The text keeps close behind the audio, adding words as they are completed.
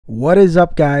What is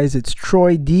up, guys? It's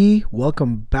Troy D.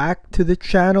 Welcome back to the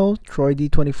channel, Troy D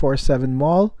 24/7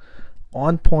 Mall.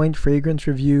 On point fragrance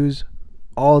reviews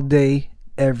all day,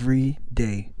 every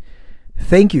day.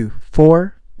 Thank you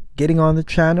for getting on the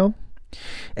channel,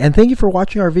 and thank you for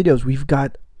watching our videos. We've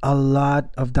got a lot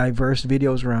of diverse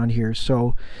videos around here,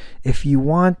 so if you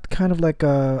want kind of like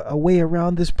a way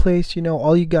around this place,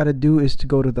 all you got to do is to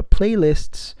go to the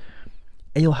playlists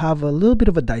and you'll have a little bit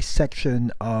of a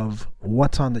dissection of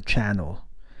what's on the channel,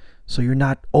 so you're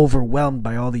not overwhelmed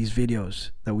by all these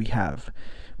videos that we have.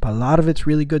 But a lot of it's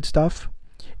really good stuff,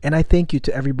 and I thank you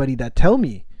to everybody that tell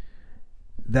me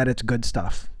that it's good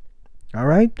stuff. All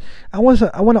right, I want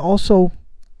to also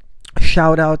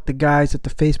shout out the guys at the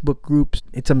Facebook groups.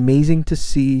 It's amazing to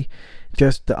see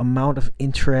just the amount of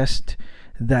interest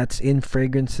that's in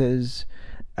fragrances,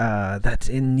 that's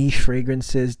in niche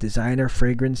fragrances, designer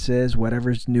fragrances,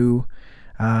 whatever's new.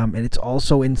 And it's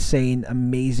also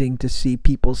amazing to see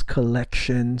people's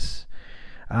collections.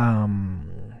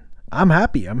 I'm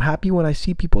happy when I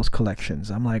see people's collections.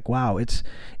 I'm like, wow, it's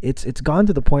gone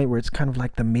to the point where it's kind of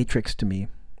like the Matrix to me.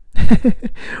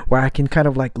 Where I can kind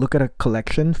of like look at a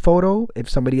collection photo. If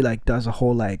somebody like does a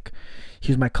whole like,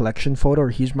 here's my collection photo, or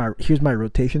here's my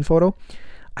rotation photo,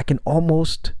 I can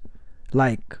almost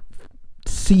like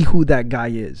see who that guy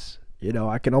is.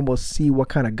 I can almost see what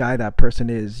kind of guy that person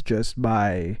is just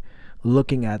by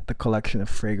looking at the collection of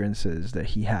fragrances that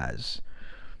he has.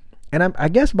 And I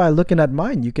guess by looking at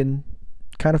mine, you can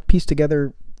kind of piece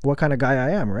together what kind of guy I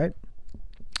am, right?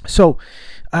 So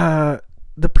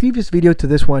the previous video to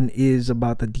this one is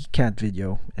about the decant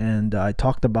video, and I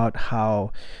talked about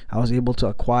how I was able to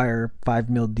acquire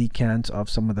 5ml decants of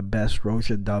some of the best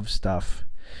Roja Dove stuff.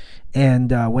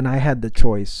 And when I had the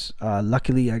choice,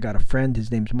 luckily I got a friend,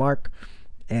 his name's Mark,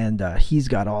 and he's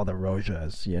got all the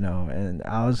Rojas, and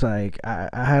I was like, I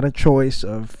had a choice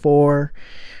of 4,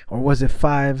 or was it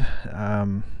 5,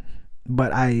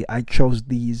 but I chose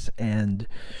these. And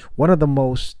one of the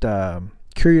most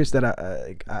curious that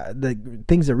the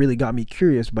things that really got me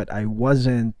curious, but I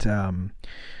wasn't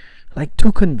like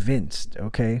too convinced,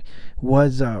 okay,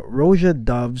 was Roja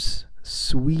Dove's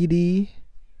Sweetie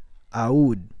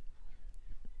Aoud.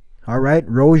 All right,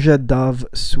 Roja Dove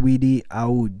Sweetie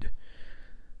Aoud.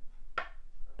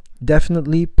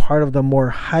 Definitely part of the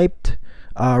more hyped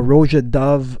Roja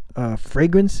Dove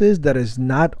fragrances that is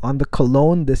not on the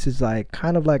cologne. This is like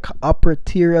kind of like upper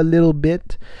tier a little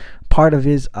bit, part of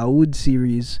his Aoud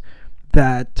series.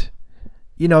 That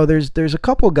there's a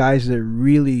couple guys that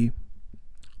really,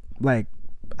 like,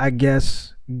 I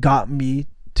guess got me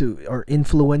to, or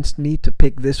influenced me to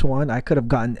pick this one. I could have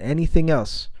gotten anything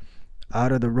else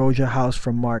out of the Roja house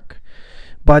from Mark,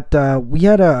 but we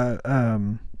had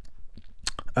a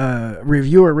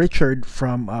reviewer, Richard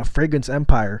from Fragrance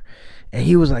Empire, and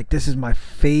he was like, this is my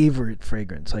favorite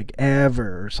fragrance like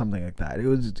ever, or something like that.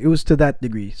 It was to that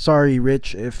degree. Sorry,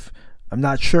 Rich, if I'm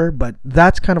not sure, but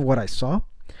that's kind of what I saw.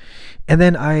 And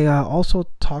then I also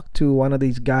talked to one of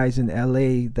these guys in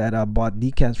LA that bought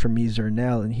decants from me,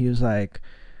 Zernel, and he was like,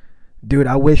 dude,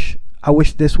 I wish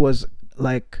this was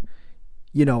like,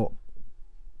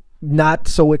 not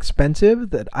so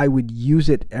expensive, that I would use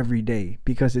it every day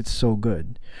because it's so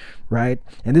good, right?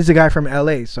 And this is a guy from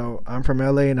LA, so I'm from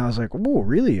LA, and I was like, oh,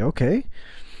 really? Okay.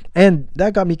 And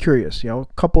that got me curious. A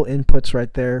couple inputs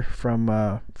right there from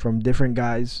different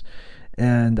guys,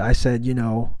 and I said,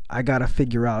 I gotta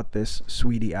figure out this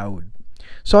Sweetie Aoud.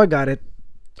 So I got it,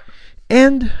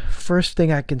 and first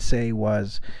thing I can say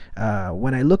was,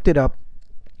 when I looked it up,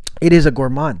 it is a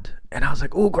Gourmand. And I was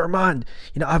like, oh, Gourmand.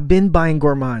 I've been buying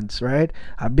Gourmands, right?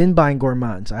 I've been buying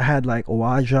Gourmands. I had like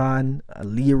Owajan,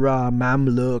 Lira,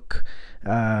 Mamluk,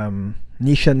 Nisha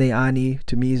Neani,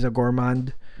 to me is a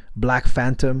Gourmand. Black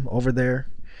Phantom over there.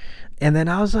 And then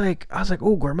I was like,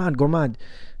 oh, Gourmand.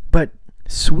 But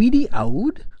Sweetie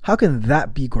Aoud? How can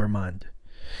that be Gourmand?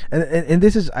 And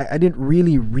this is, I didn't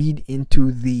really read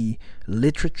into the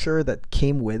literature that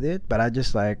came with it, but I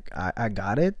just like, I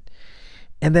got it.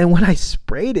 And then when I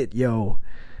sprayed it,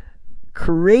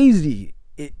 crazy.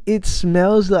 It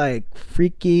smells like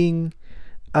freaking,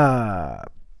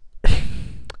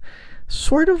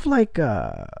 sort of like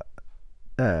buttered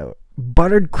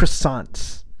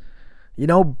croissants.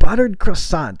 Buttered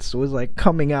croissants was like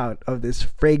coming out of this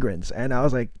fragrance. And I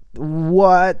was like,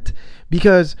 what?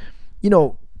 Because,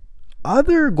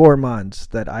 other Gourmands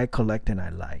that I collect and I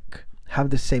like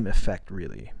have the same effect,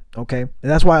 really. Okay? And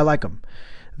that's why I like them.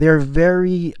 They're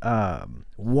very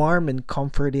warm and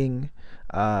comforting.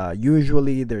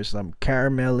 Usually there's some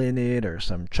caramel in it, or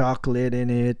some chocolate in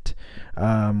it,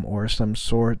 or some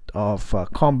sort of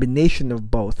combination of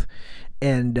both.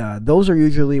 and those are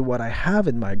usually what I have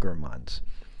in my gourmands.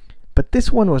 But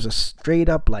this one was a straight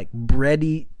up like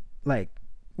bready, like,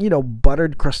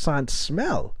 buttered croissant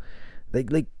smell.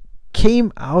 Like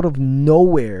came out of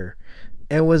nowhere,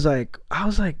 and was like, I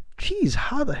was like, geez,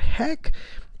 how the heck?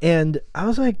 And I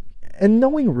was like, and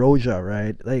knowing Roja,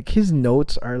 right? Like his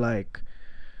notes are like,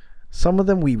 some of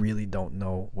them we really don't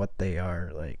know what they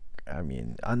are. Like, I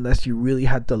mean, unless you really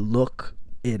had to look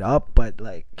it up, but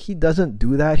like he doesn't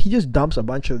do that. He just dumps a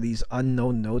bunch of these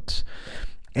unknown notes,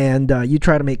 and you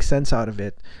try to make sense out of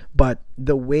it. But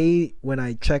the way, when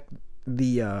I checked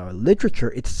the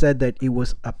literature, it said that it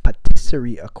was a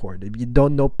patisserie accord. If you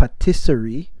don't know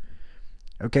patisserie,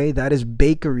 okay, that is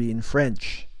bakery in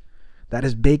French. That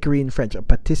is bakery in French, a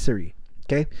patisserie.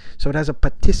 Okay, so it has a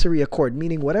patisserie accord,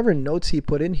 meaning whatever notes he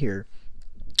put in here,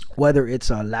 whether it's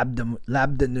a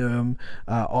labdanum,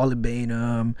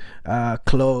 olibanum,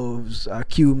 cloves,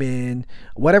 cumin,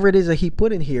 whatever it is that he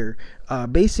put in here,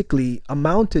 basically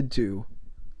amounted to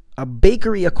a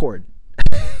bakery accord.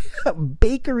 A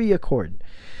bakery accord.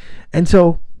 And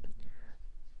so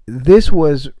this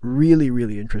was really,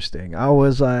 really interesting. I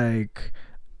was like,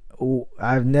 oh,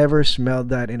 I've never smelled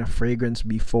that in a fragrance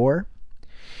before.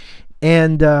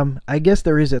 And I guess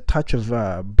there is a touch of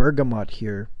bergamot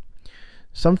here,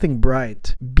 something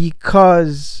bright,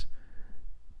 because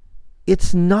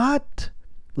it's not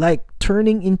like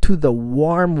turning into the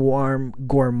warm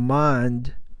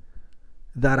gourmand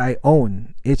that I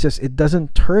own. It's just, it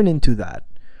doesn't turn into that.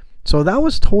 So that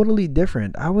was totally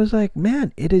different. I was like,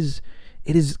 man, it is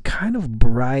kind of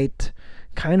bright,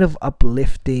 kind of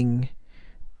uplifting.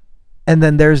 And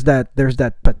then there's that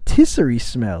patisserie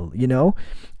smell,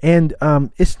 and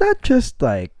it's not just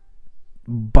like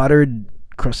buttered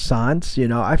croissants.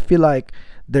 I feel like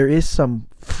there is some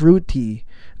fruity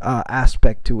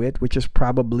aspect to it, which is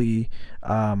probably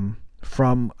from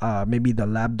maybe the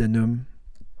labdanum,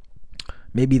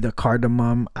 maybe the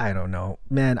cardamom. I don't know,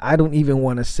 man. I don't even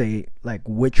want to say like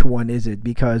which one is it,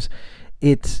 because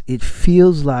it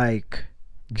feels like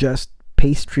just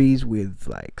pastries with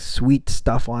like sweet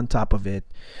stuff on top of it.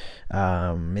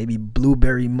 Maybe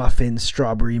blueberry muffin,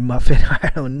 strawberry muffin,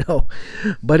 I don't know.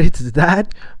 But it's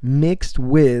that mixed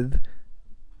with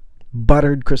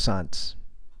buttered croissants.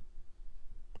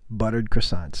 Buttered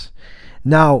croissants.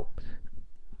 Now,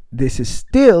 this is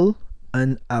still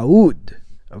an Aoud.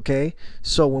 Okay?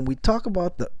 So when we talk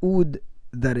about the oud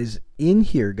that is in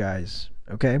here, guys,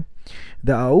 okay?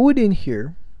 The Aoud in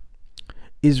here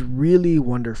is really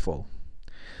wonderful.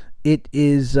 It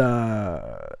is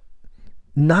not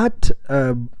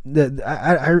at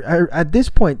this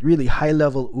point, really high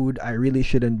level oud. I really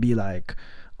shouldn't be like,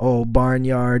 oh,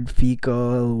 barnyard,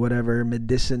 fecal, whatever,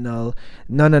 medicinal.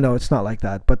 No, it's not like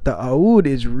that. But the Aoud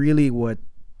is really what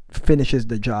finishes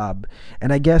the job.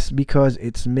 And I guess because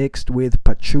it's mixed with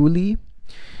patchouli,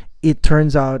 it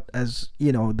turns out as,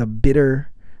 the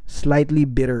bitter, slightly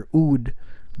bitter oud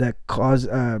that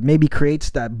maybe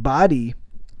creates that body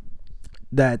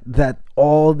that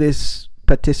all this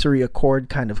patisserie accord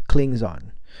kind of clings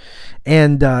on.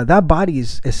 And that body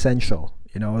is essential.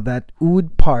 That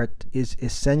oud part is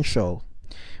essential,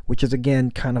 which is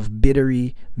again kind of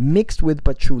bittery mixed with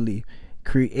patchouli,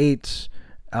 creates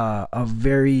a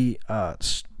very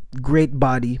great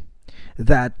body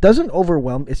that doesn't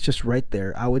overwhelm. It's just right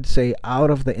there. I would say out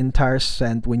of the entire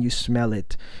scent, when you smell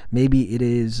it, maybe it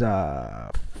is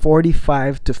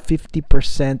 45 to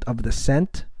 50% of the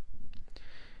scent.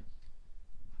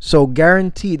 So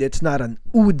guaranteed it's not an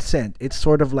oud scent. It's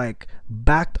sort of like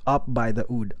backed up by the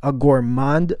oud. A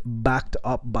gourmand backed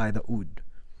up by the oud.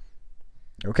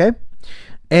 Okay?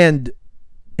 And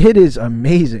it is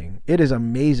amazing. It is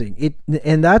amazing.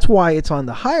 And that's why it's on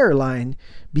the higher line,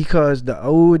 because the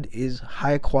oud is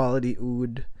high quality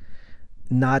oud,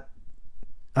 not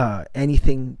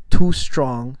anything too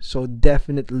strong. So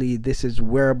definitely this is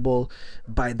wearable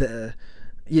by the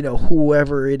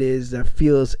whoever it is that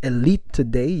feels elite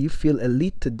today. You feel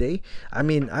elite today. I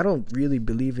mean, I don't really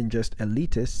believe in just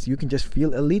elitists. You can just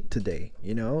feel elite today.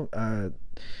 I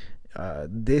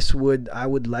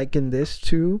would liken this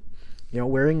to,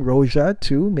 wearing Roja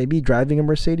to maybe driving a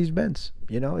Mercedes-Benz.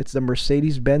 It's the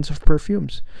Mercedes-Benz of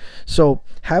perfumes. So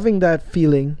having that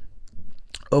feeling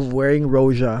of wearing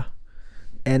Roja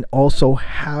and also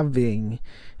having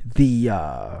the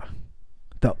oud,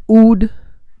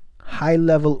 high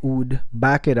level oud,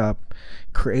 back it up,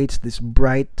 creates this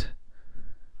bright,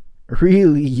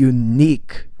 really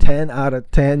unique 10 out of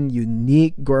 10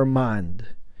 unique gourmand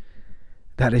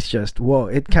that is just, whoa.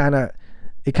 It kind of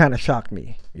shocked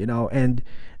me, and I'll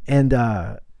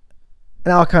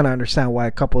kind of understand why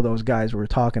a couple of those guys were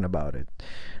talking about it.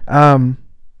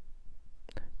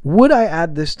 Would I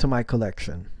add this to my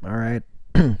collection? All right.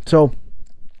 So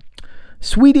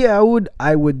Sweetie Aoud,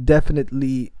 I would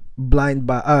definitely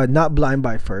not blind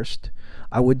buy first.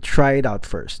 I would try it out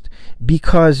first,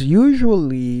 because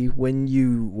usually when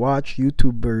you watch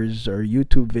YouTubers or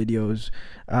YouTube videos,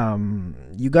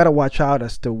 you gotta watch out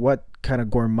as to what kind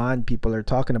of gourmand people are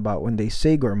talking about when they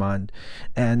say gourmand.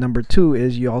 And number two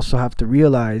is you also have to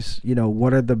realize,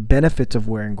 what are the benefits of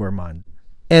wearing gourmand.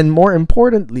 And more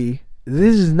importantly,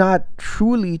 this is not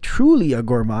truly a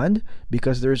gourmand,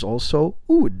 because there's also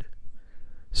oud.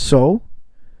 So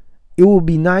it will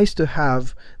be nice to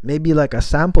have maybe like a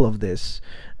sample of this,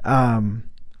 um,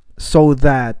 so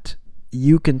that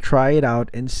you can try it out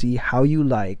and see how you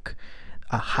like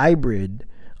a hybrid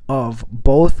of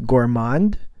both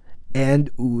gourmand and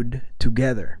oud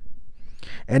together.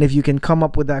 And if you can come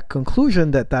up with that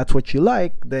conclusion that that's what you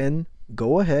like, then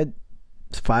go ahead.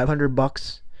 It's 500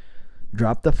 bucks.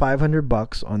 Drop the 500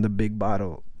 bucks on the big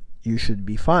bottle. You should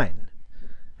be fine.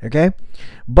 Okay?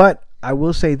 But I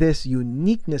will say this,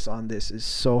 uniqueness on this is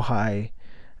so high.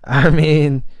 I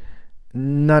mean,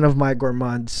 none of my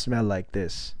gourmands smell like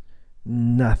this.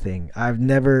 Nothing. I've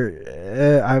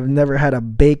never had a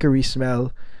bakery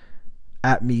smell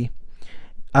at me.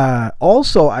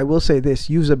 Also, I will say this,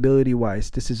 usability wise,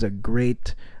 this is a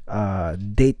great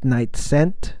date night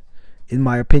scent. In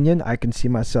my opinion, I can see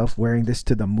myself wearing this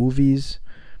to the movies.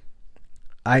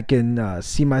 I can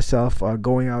see myself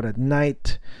going out at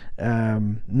night,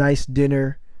 nice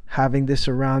dinner, having this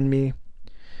around me.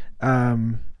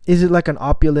 Is it like an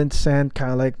opulent scent,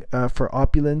 kind of like for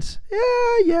opulence?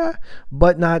 Yeah,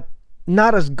 but not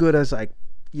as good as like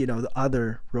the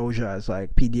other Rojas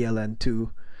like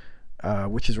PDLN2,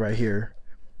 which is right here.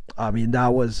 I mean,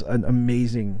 that was an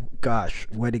amazing, gosh,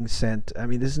 wedding scent. I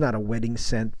mean, this is not a wedding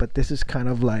scent, but this is it's kind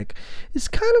of like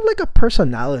a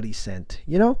personality scent.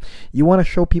 You want to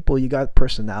show people you got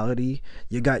personality,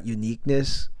 you got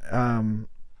uniqueness.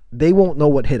 They won't know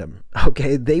what hit them.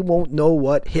 Okay, they won't know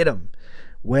what hit them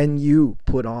when you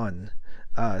put on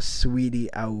Sweetie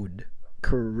Aoud.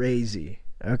 Crazy.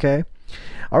 Okay.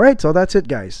 All right, so that's it,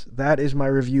 guys. That is my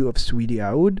review of Sweetie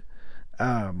Aoud.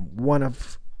 One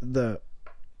of the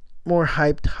more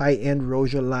hyped high-end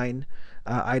Roja line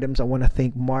items. I want to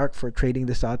thank Mark for trading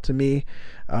this out to me.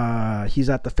 He's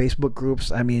at the Facebook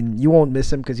groups. I mean, you won't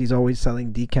miss him because he's always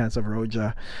selling decants of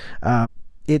Roja.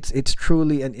 It's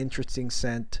truly an interesting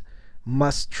scent.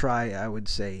 Must try, I would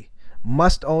say.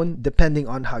 Must own, depending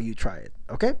on how you try it.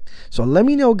 Okay, so let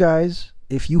me know, guys,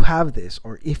 if you have this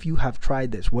or if you have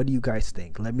tried this. What do you guys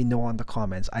think? Let me know on the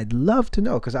comments. I'd love to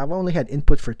know, because I've only had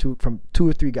input from two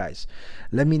or three guys.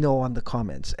 Let me know on the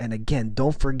comments. And again,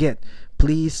 don't forget,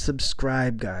 please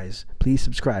subscribe, guys. Please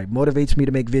subscribe. Motivates me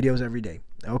to make videos every day.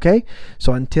 Okay,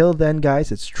 so until then,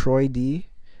 guys, it's Troy D.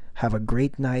 Have a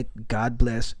great night. God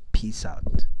bless. Peace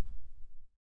out.